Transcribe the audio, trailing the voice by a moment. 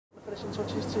finishing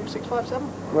touches to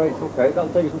 657. Right, okay.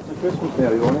 That'll take us up to Christmas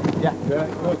nearly, won't it? Yeah. Yeah,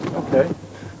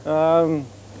 okay.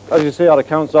 As you see, our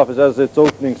accounts office has its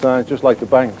opening signs just like the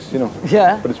banks, you know.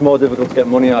 Yeah. But it's more difficult to get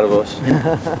money out of us.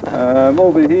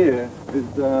 Over here is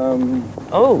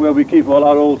where we keep all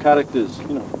our old characters,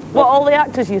 you know. What, all the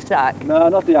actors you sack? No,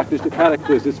 not the actors, the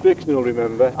characters. It's fictional,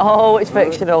 remember? Oh, it's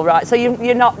fictional, right. So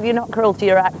you're not cruel to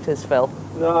your actors, Phil?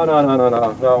 No,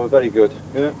 we're very good.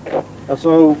 Yeah. And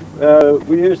so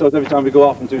we use those every time we go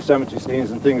off and do cemetery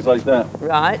scenes and things like that.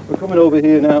 Right. We're coming over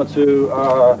here now to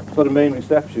our sort of main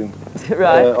reception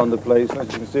on the place. And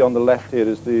as you can see on the left here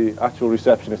is the actual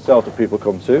reception itself that people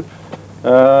come to.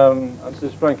 And this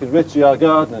is Frank and Richie, our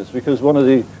gardeners, because one of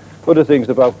the other things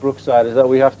about Brookside is that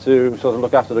we have to sort of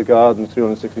look after the garden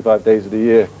 365 days of the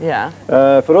year. Yeah.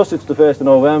 For us it's the 1st of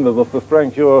November, but for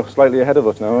Frank you're slightly ahead of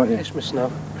us now, aren't you? Christmas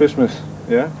now. Christmas,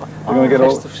 yeah? You're going to get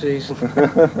festive season.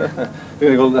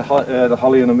 You're going to go the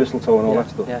holly and the mistletoe and all that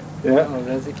stuff. Yeah.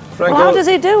 Already. Frank, Well, how does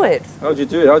he do it? How do you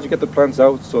do it? How do you get the plants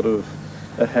out sort of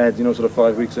ahead, you know, sort of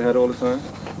 5 weeks ahead all the time?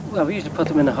 Well, we usually put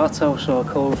them in a hothouse or a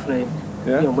cold frame.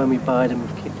 Yeah. You know, when we buy them,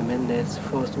 we keep them in there to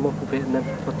force them up a bit and then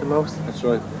put them out. That's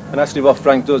right. And actually what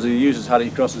Frank does, he uses Harry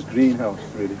Cross's greenhouse,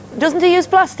 really. Doesn't he use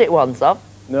plastic ones, though?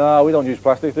 No, we don't use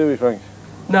plastic, do we, Frank?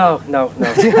 No.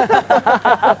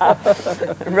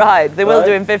 Right, they will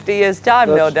do in 50 years' time,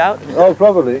 no doubt. Oh,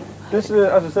 probably. This,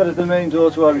 as I said, is the main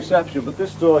door to our reception, but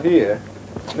this door here,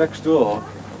 next door,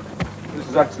 this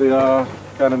is actually our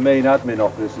kind of main admin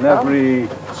office, and every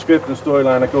script and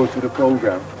storyline that goes through the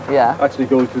programme actually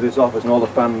goes through this office, and all the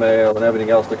fan mail and everything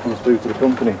else that comes through to the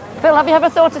company. Phil, have you ever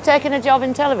thought of taking a job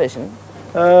in television?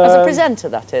 As a presenter,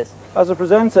 that is. As a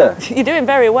presenter? You're doing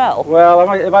very well. Well,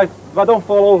 if I don't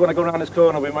fall over when I go around this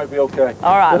corner, we might be okay.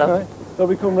 All right, love. So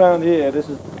we come round here. This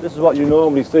is what you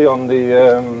normally see on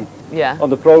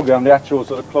the programme, the actual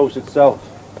sort of close itself.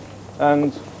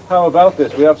 And how about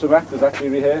this? We have some actors actually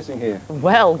rehearsing here.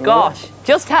 Well, gosh,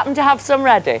 just happen to have some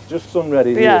ready. Just some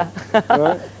ready here.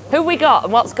 Right? Who we got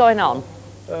and what's going on?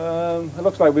 It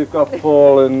looks like we've got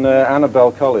Paul and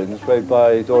Anabelle Collins, played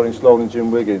by Doreen Sloan and Jim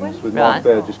Wiggins, with Mark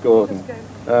Burgess-Gordon.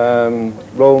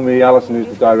 Romy Allison, who's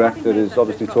the director, is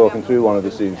obviously talking through one of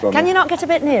the scenes from Can you not get a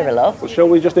bit nearer, love? Well, shall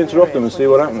we just interrupt them and see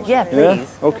what happens? Yeah, please.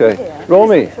 Yeah? Okay.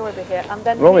 Romy,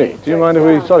 do you mind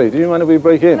if we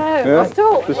break in? No, not at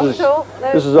all.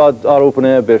 This is our open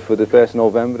air bit for the 1st of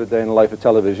November, the day in the life of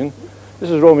television. This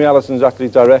is Romy Allison's actually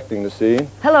directing the scene.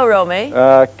 Hello, Romy.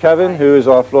 Kevin, who is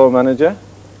our floor manager.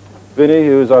 Vinny,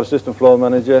 who is our assistant floor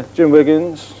manager. Jim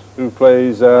Wiggins, who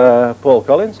plays Paul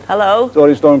Collins. Hello.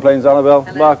 Doreen Sloan plays Annabelle.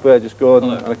 Hello. Mark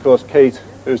Burgess-Gordon. And of course Kate,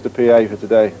 who's the PA for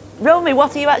today. Romy,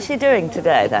 what are you actually doing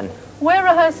today then? We're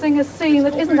rehearsing a scene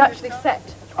that isn't actually set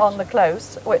on the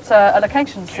close. It's a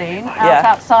location scene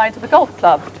outside the golf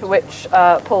club to which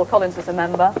Paul Collins is a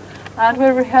member. And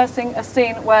we're rehearsing a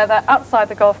scene where they're outside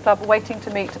the golf club waiting to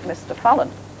meet Mr.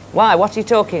 Fallon. Why? What are you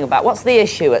talking about? What's the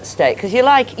issue at stake? Because you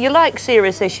like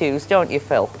serious issues, don't you,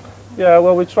 Phil? Yeah,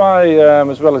 well, we try,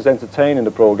 as well as entertaining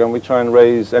the programme, we try and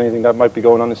raise anything that might be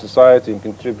going on in society and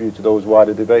contribute to those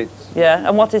wider debates. Yeah,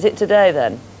 and what is it today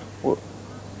then?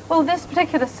 Well, this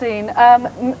particular scene,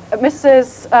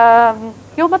 Mrs.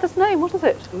 Your mother's name, what is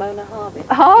it? Mona Harvey.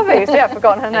 Harvey, see, I've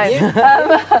forgotten her name.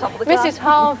 Mrs.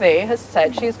 Harvey has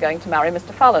said she's going to marry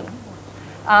Mr. Fallon.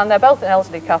 And they're both an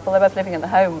elderly couple, they're both living in the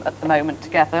home at the moment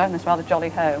together, in this rather jolly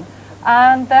home.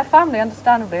 And their family,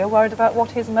 understandably, are worried about what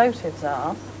his motives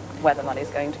are, where the money's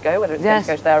going to go, whether it's going to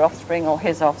go to their offspring or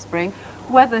his offspring,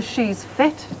 whether she's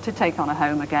fit to take on a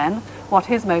home again, what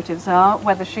his motives are,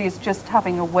 whether she's just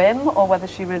having a whim or whether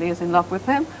she really is in love with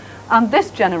him. And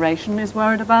this generation is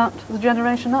worried about the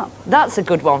generation up. That's a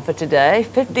good one for today.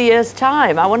 50 years'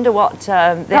 time. I wonder what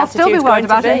the I'll still be worried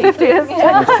about it in 50 years'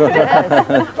 time.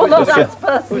 Well, not that's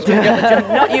personally.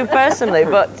 Not you personally,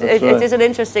 but it is an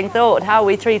interesting thought, how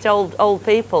we treat old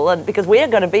people, and because we are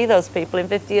going to be those people in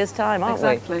 50 years' time, aren't we?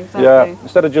 Exactly. Yeah,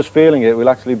 instead of just feeling it, we'll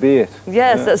actually be it.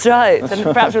 Yes, that's right. And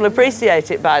perhaps we'll appreciate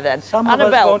it by then.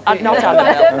 Annabelle, not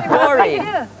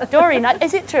Annabelle. Doreen,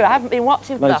 is it true? I haven't been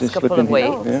watching for the last couple of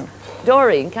weeks. Yeah.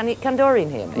 Doreen, can Doreen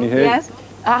hear me? Can you hear? Yes.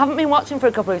 I haven't been watching for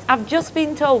a couple of weeks. I've just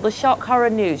been told the shock horror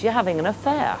news you're having an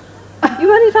affair.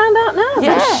 You only found out now?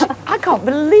 Yes. I can't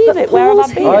believe it. Where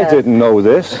have I been? I didn't know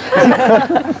this.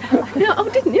 Oh,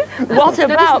 didn't you? What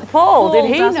about Paul? Did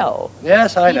he know?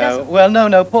 Yes, I know. Well,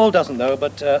 no, Paul doesn't know,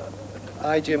 but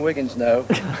I, Jim Wiggins, know.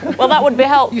 Well, that would be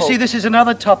helpful. You see, this is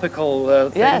another topical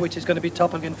thing, which is going to be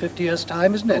topical in 50 years'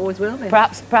 time, isn't it? Always will be.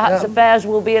 Perhaps affairs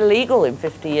will be illegal in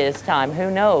 50 years' time. Who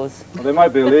knows? Well, they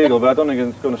might be illegal, but I don't think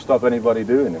it's going to stop anybody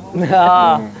doing it.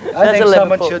 I think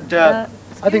someone should.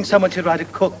 I think someone should write a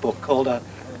cookbook called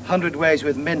 100 Ways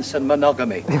with Mince and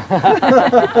Monogamy.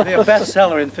 It'll be a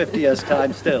bestseller in 50 years'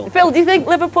 time still. Phil, do you think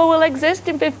Liverpool will exist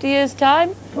in 50 years' time?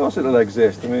 Of course it'll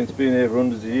exist. I mean, it's been here for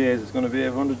hundreds of years. It's going to be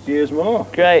here for 100 years more.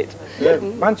 Great. Yeah,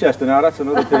 Manchester now, that's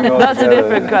another thing. That's a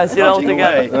different question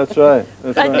altogether. That's right.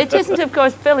 That's right. It isn't, of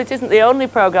course, Phil, it isn't the only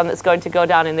programme that's going to go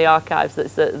down in the archives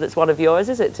that's one of yours,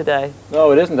 is it, today?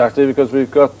 No, it isn't actually, because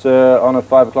we've got on at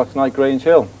 5 o'clock tonight Grange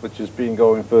Hill, which has been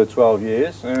going for 12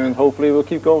 years, and hopefully we'll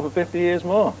keep going for 50 years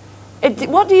more.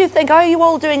 What do you think? Are you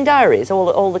all doing diaries,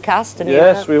 all the cast? And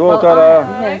yes, we've all got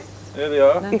our... Yes. Here they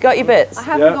are. You got your bits? I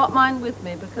haven't got mine with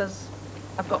me because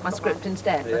I've got my script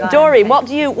instead. Yeah. Doreen, what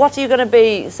are you going to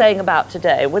be saying about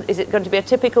today? Is it going to be a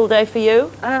typical day for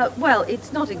you? Well,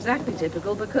 it's not exactly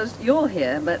typical because you're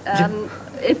here, but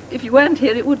if you weren't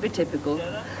here, it would be typical.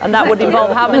 And that would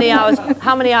involve how many hours?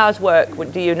 How many hours work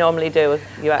do you normally do,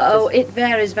 you actors? Oh, it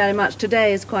varies very much.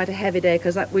 Today is quite a heavy day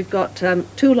because we've got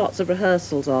 2 lots of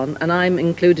rehearsals on, and I'm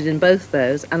included in both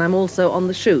those, and I'm also on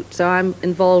the shoot, so I'm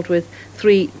involved with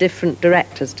 3 different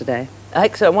directors today.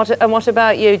 Excellent. And what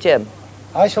about you, Jim?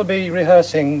 I shall be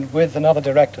rehearsing with another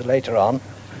director later on.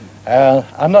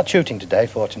 I'm not shooting today,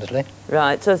 fortunately.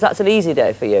 Right, so that's an easy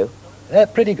day for you.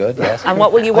 Pretty good, yes. And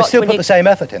what will you watch? I still put the same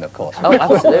effort in, of course. Oh,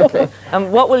 absolutely.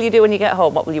 And what will you do when you get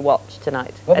home? What will you watch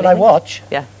tonight? What will I watch?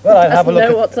 Yeah. Well, I'll have a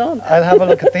look. What's on? I'll have a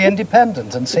look at The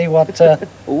Independent and see what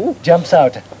jumps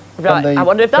out. Right. I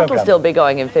wonder if that'll still be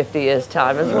going in 50 years'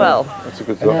 time as well. That's a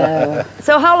good thought.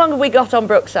 So how long have we got on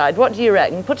Brookside? What do you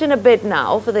reckon? Put in a bid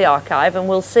now for the archive, and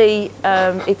we'll see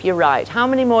if you're right. How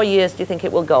many more years do you think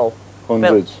it will go?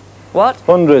 Hundreds. What?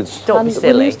 Hundreds. Don't be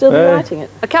silly. Will you still be writing it?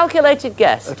 A calculated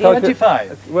guess.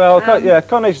 25. Well, yeah,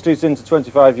 Coronation Street's into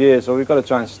 25 years, so we've got to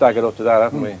try and stagger up to that,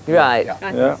 haven't we? Right.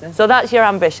 Yeah. So that's your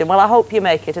ambition. Well, I hope you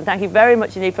make it, and thank you very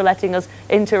much indeed for letting us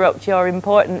interrupt your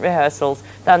important rehearsals.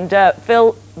 And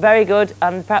Phil, very good,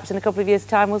 and perhaps in a couple of years'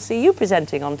 time we'll see you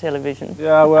presenting on television.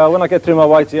 Yeah, well, when I get through my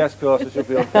YTS course, it should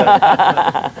be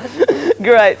okay.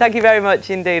 Great. Thank you very much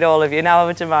indeed, all of you. Now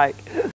over to Mike.